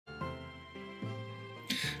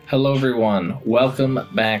Hello everyone, welcome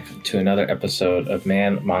back to another episode of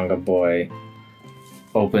Manga Boy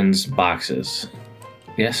Opens Boxes.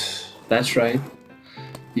 Yes, that's right.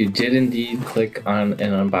 You did indeed click on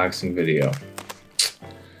an unboxing video.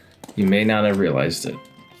 You may not have realized it.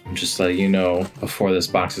 I'm just letting you know before this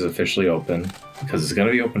box is officially open, because it's going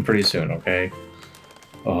to be open pretty soon, okay?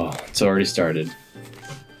 Oh, it's already started.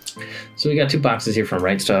 So we got two boxes here from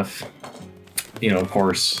Right Stuff. You know, of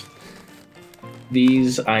course,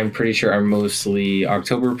 these I'm pretty sure are mostly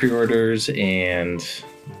October pre-orders and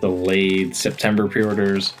delayed September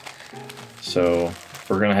pre-orders. So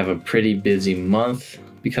we're going to have a pretty busy month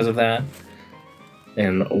because of that.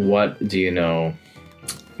 And what do you know?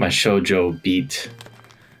 My Shoujo Beat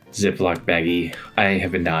Ziploc baggie. I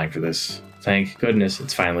have been dying for this. Thank goodness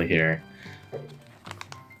it's finally here.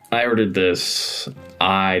 I ordered this,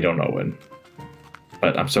 I don't know when,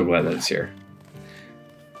 but I'm so glad that it's here.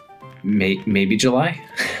 Maybe July?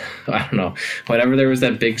 I don't know. Whenever there was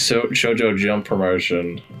that big Shoujo Jump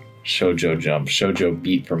promotion, Shoujo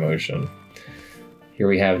Beat promotion. Here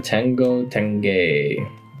we have Tengo Tenge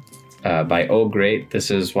by Oh Great. This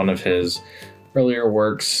is one of his earlier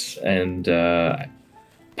works and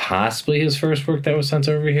possibly his first work that was sent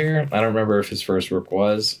over here. I don't remember if his first work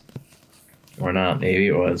was or not. Maybe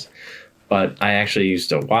it was. But I actually used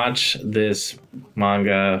to watch this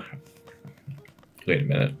manga. Wait a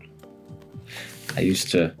minute. I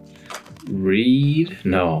used to read?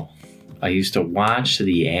 No. I used to watch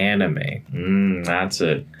the anime. That's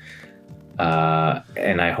it.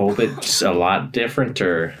 And I hope it's a lot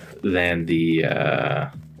differenter than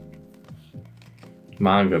the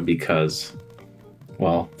manga because,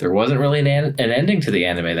 well, there wasn't really an ending to the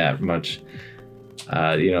anime that much.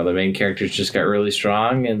 You know, the main characters just got really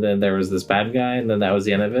strong, and then there was this bad guy, and then that was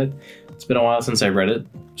the end of it. It's been a while since I read it,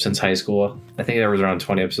 since high school. I think there was around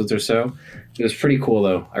 20 episodes or so. It was pretty cool,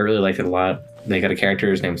 though. I really liked it a lot. They got a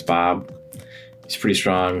character, his name's Bob. He's pretty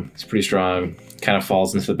strong. Kind of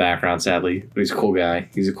falls into the background, sadly, but he's a cool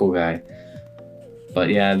guy. But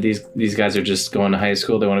yeah, these guys are just going to high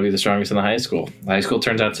school. They want to be the strongest in the high school. High school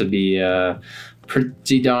turns out to be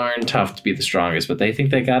pretty darn tough to be the strongest, but they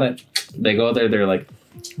think they got it. They go there, they're like,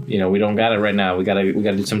 you know, we don't got it right now. We gotta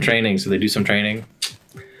do some training. So they do some training.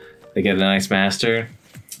 They get a nice master.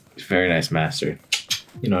 Very nice master.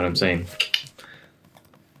 You know what I'm saying?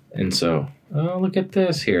 And so, oh, look at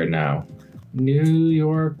this here now. New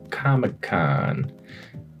York Comic Con.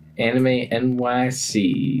 Anime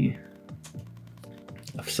NYC.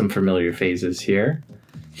 Some familiar faces here.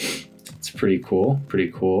 It's pretty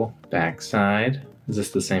cool. Backside. Is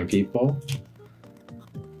this the same people?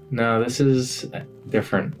 No, this is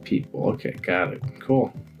different people. Okay, got it.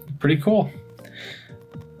 Cool. Pretty cool.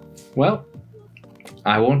 Well,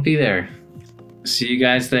 I won't be there. See you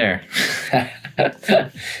guys there.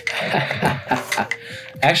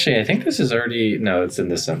 Actually, I think this is already... No, it's in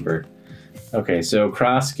December. Okay, so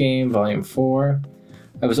Cross Game Volume 4.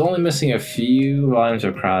 I was only missing a few volumes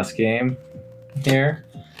of Cross Game here.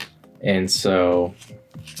 And so,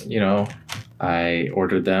 you know, I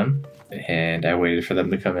ordered them. And I waited for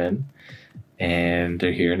them to come in. And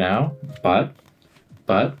they're here now. But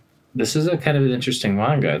this is a kind of an interesting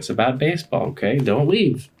manga. It's about baseball, okay? Don't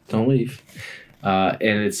leave. And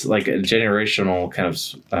it's like a generational kind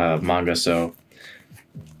of manga, so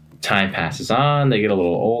time passes on, they get a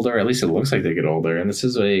little older, at least it looks like they get older, and this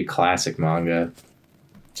is a classic manga.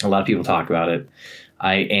 A lot of people talk about it.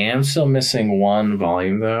 I am still missing one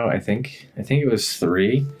volume, though. I think it was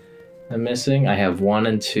 3 I'm missing. I have 1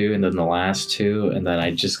 and 2, and then the last 2, and then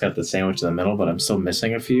I just got the sandwich in the middle, but I'm still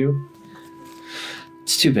missing a few.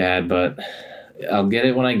 It's too bad, but I'll get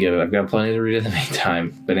it when I get it. I've got plenty to read in the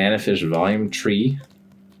meantime. Banana Fish Volume Tree.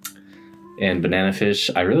 And Banana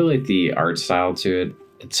Fish, I really like the art style to it.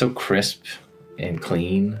 It's so crisp and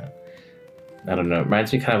clean. I don't know. It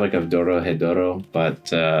reminds me kind of like of Doro Hedoro, but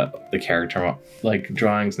the character like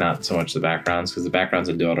drawings, not so much the backgrounds, because the backgrounds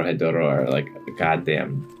of Doro Hedoro are like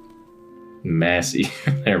goddamn messy.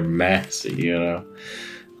 They're messy, you know.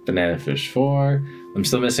 Banana Fish 4. I'm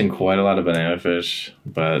still missing quite a lot of Banana Fish,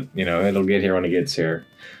 but, you know, it'll get here when it gets here.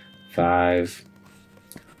 5.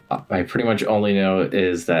 I pretty much only know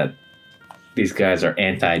is that these guys are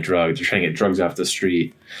anti-drug. They're trying to get drugs off the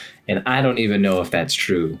street. And I don't even know if that's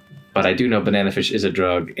true. But I do know Banana Fish is a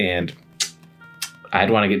drug, and I'd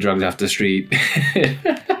want to get drugs off the street.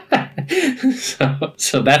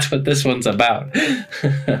 So that's what this one's about.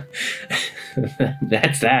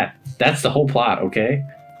 That's that. That's the whole plot, okay?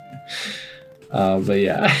 But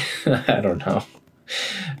yeah, I don't know.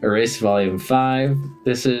 Erase Volume 5.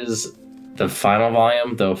 This is the final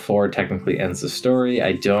volume, though 4 technically ends the story.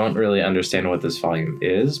 I don't really understand what this volume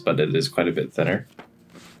is, but it is quite a bit thinner.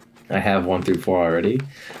 I have 1 through 4 already.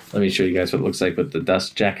 Let me show you guys what it looks like with the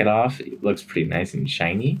dust jacket off. It looks pretty nice and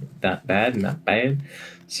shiny. Not bad, not bad.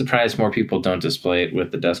 Surprised more people don't display it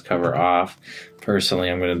with the dust cover off. Personally,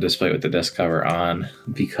 I'm going to display it with the dust cover on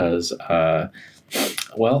because,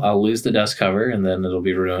 well, I'll lose the dust cover and then it'll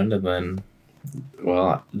be ruined, and then,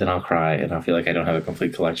 well, then I'll cry and I'll feel like I don't have a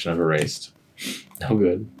complete collection of erased. No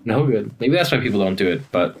good. No good. Maybe that's why people don't do it,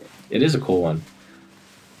 but it is a cool one.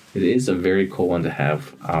 It is a very cool one to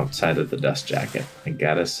have outside of the dust jacket, I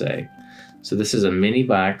gotta say. So this is a mini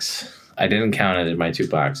box. I didn't count it in my 2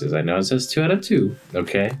 boxes. I know it says 2 out of 2,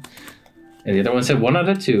 okay? And the other one said 1 out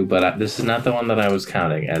of 2, but this is not the one that I was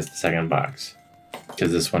counting as the second box,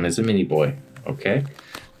 because this one is a mini boy, okay?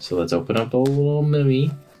 So let's open up a little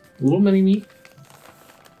mini me,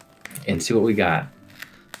 and see what we got.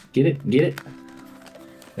 Get it, get it.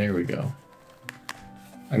 There we go.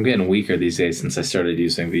 I'm getting weaker these days since I started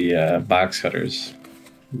using the box cutters.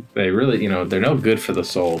 They really, they're no good for the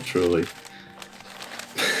soul, truly.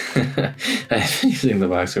 I've been using the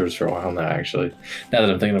box cutters for a while now, actually. Now that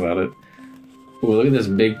I'm thinking about it. Ooh, look at this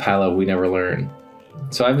big pile of We Never Learn.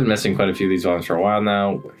 So I've been missing quite a few of these volumes for a while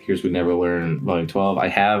now. Here's We Never Learn, volume 12. I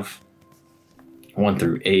have 1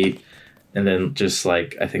 through 8, and then just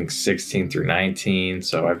like, I think 16 through 19.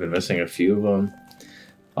 So I've been missing a few of them.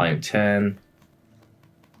 Volume 10.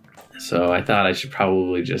 So I thought I should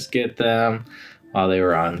probably just get them while they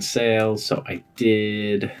were on sale. So I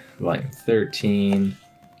did. Volume 13.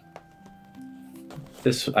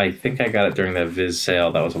 This, I think I got it during that Viz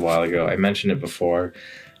sale. That was a while ago. I mentioned it before.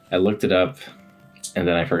 I looked it up, and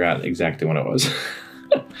then I forgot exactly when it was.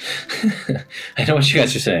 I know what you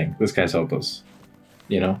guys are saying. This guy's hopeless.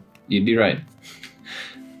 You'd be right.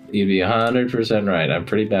 You'd be 100% right. I'm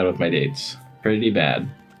pretty bad with my dates. Pretty bad.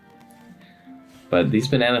 But these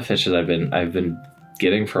banana fishes I've been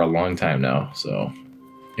getting for a long time now, so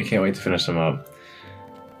I can't wait to finish them up.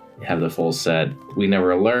 Have the full set. We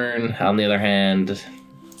Never Learn, on the other hand,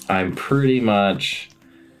 I'm pretty much...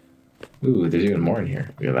 Ooh, there's even more in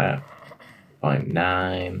here. Look at that. Volume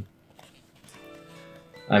 9.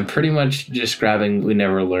 I'm pretty much just grabbing We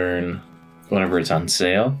Never Learn whenever it's on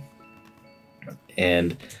sale.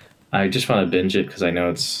 And I just want to binge it because I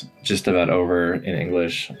know it's just about over in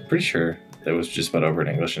English. I'm pretty sure it was just about over in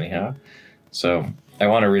English anyhow. So I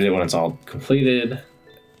want to read it when it's all completed.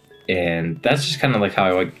 And that's just kind of like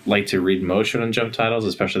how I like to read most shonen jump titles,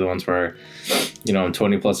 especially the ones where, I'm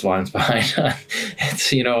 20 plus volumes behind.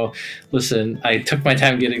 It's, listen, I took my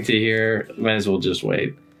time getting to here. Might as well just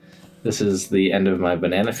wait. This is the end of my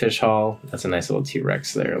banana fish haul. That's a nice little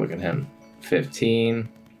T-Rex there. Look at him. 15.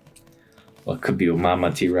 Well, it could be a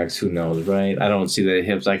mama T-Rex. Who knows, right? I don't see the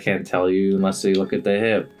hips. I can't tell you unless you look at the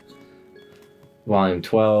hip. Volume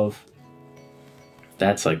 12.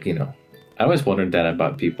 That's like, I always wondered that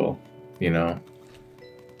about people,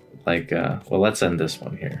 like, well, let's end this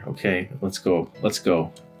one here. Okay, let's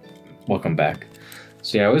go. Welcome back.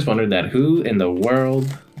 So yeah, I always wondered that who in the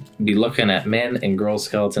world be looking at men and girl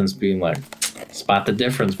skeletons being like, spot the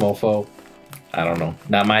difference, mofo. I don't know.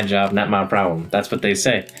 Not my job, not my problem. That's what they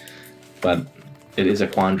say. But it is a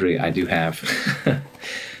quandary I do have.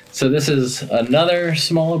 So this is another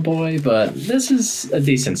smaller boy, but this is a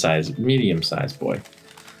decent size, medium sized boy.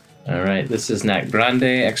 All right, this is not grande,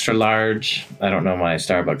 extra large. I don't know my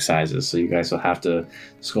Starbucks sizes, so you guys will have to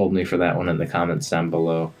scold me for that one in the comments down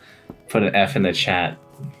below. Put an F in the chat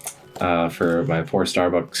for my poor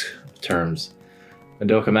Starbucks terms.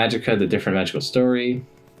 Madoka Magica, The Different Magical Story.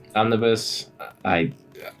 Omnibus. I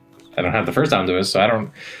don't have the first omnibus, so I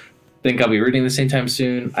don't think I'll be reading this anytime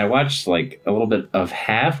soon. I watched like a little bit of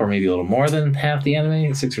half, or maybe a little more than half the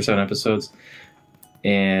anime, 6 or 7 episodes.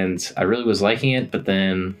 And I really was liking it, but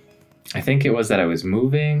then I think it was that I was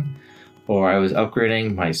moving or I was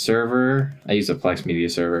upgrading my server. I use a Plex Media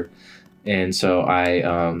server. And so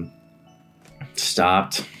I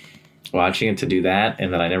stopped watching it to do that,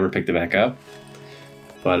 and then I never picked it back up.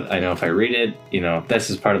 But I know if I read it,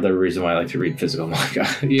 this is part of the reason why I like to read physical manga.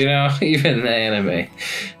 Even the anime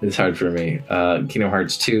is hard for me. Kingdom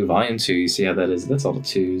Hearts 2, Volume 2, you see how that is? That's all the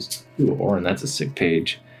 2s. Ooh, Orin, that's a sick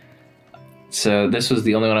page. So this was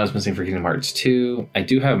the only one I was missing for Kingdom Hearts 2. I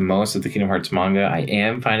do have most of the Kingdom Hearts manga. I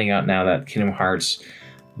am finding out now that Kingdom Hearts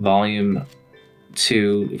Volume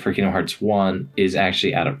 2 for Kingdom Hearts 1 is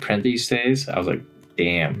actually out of print these days. I was like,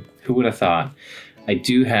 damn, who would have thought? I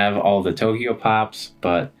do have all the Tokyo Pops,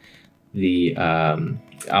 but the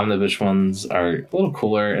Omnibus ones are a little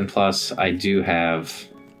cooler, and plus I do have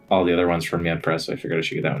all the other ones from Yad Press, so I figured I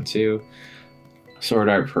should get that one too. Sword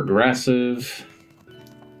Art Progressive.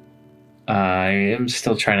 I am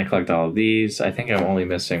still trying to collect all of these. I think I'm only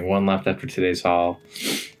missing one left after today's haul.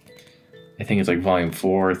 I think it's like volume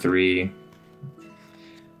 4 or 3.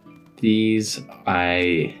 These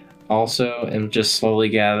I also am just slowly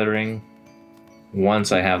gathering.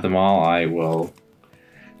 Once I have them all, I will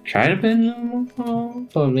try to binge them all,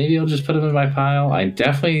 but maybe I'll just put them in my pile. I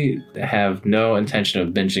definitely have no intention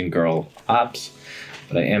of binging Girl Ops,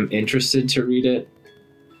 but I am interested to read it,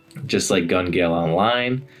 just like Gun Gale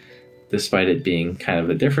Online, despite it being kind of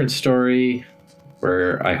a different story,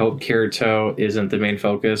 where I hope Kirito isn't the main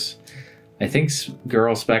focus. I think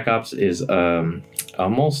Girl Spec Ops is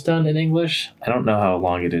almost done in English. I don't know how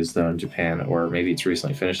long it is, though, in Japan, or maybe it's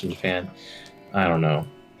recently finished in Japan. I don't know.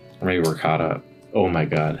 Or maybe we're caught up. Oh my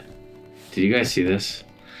god. Did you guys see this?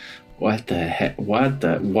 What the heck? What?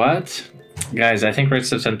 Guys, I think Red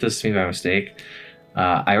Stuff sent this to me by mistake.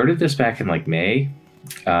 I ordered this back in like May,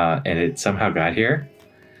 and it somehow got here.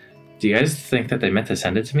 Do you guys think that they meant to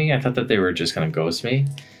send it to me? I thought that they were just gonna ghost me.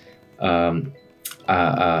 So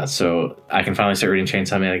I can finally start reading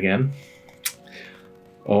Chainsaw Man again.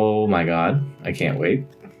 Oh my god. I can't wait.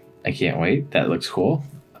 I can't wait. That looks cool.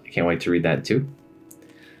 I can't wait to read that too.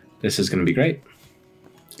 This is gonna be great.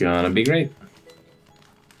 Gonna be great.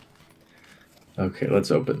 Okay,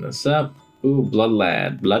 let's open this up. Ooh, Blood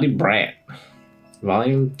Lad. Bloody Brat.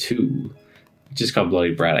 Volume 2. It's just called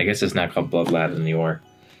Bloody Brat. I guess it's not called Blood Lad anymore.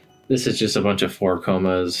 This is just a bunch of 4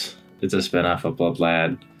 comas. It's a spinoff of Blood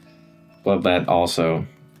Lad. Blood Lad also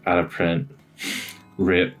out of print.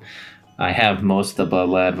 RIP. I have most of the Blood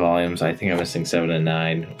Lad volumes. I think I'm missing 7 and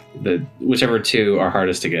 9. Whichever 2 are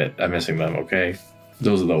hardest to get, I'm missing them, okay?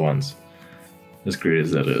 Those are the ones. As great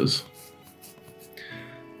as that is.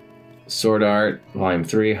 Sword Art, Volume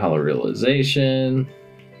 3, Hollow Realization.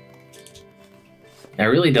 I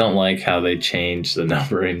really don't like how they change the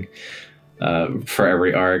numbering for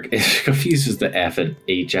every arc. It confuses the F and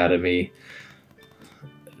H out of me.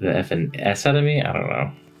 The F and S out of me? I don't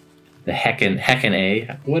know. The heckin'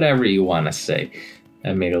 A. Whatever you want to say.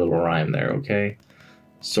 I made a little rhyme there, okay?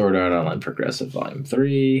 Sword Art Online Progressive Volume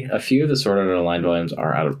 3. A few of the Sword Art Online volumes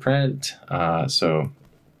are out of print, so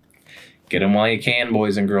get them while you can,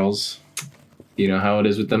 boys and girls. You know how it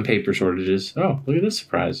is with them paper shortages. Oh, look at this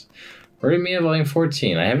surprise. Mia Volume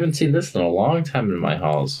 14. I haven't seen this in a long time in my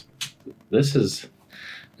hauls. This has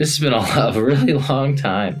been a really long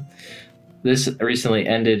time. This recently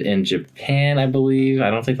ended in Japan, I believe.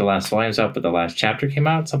 I don't think the last volume's out, but the last chapter came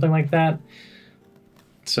out, something like that.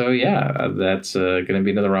 So yeah, that's going to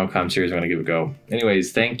be another rom-com series I'm going to give a go.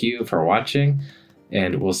 Anyways, thank you for watching,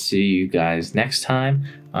 and we'll see you guys next time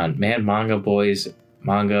on Man Manga Boys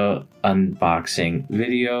manga unboxing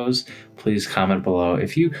videos. Please comment below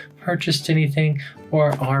if you purchased anything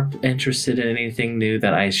or are interested in anything new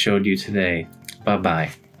that I showed you today.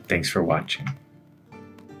 Bye-bye. Thanks for watching.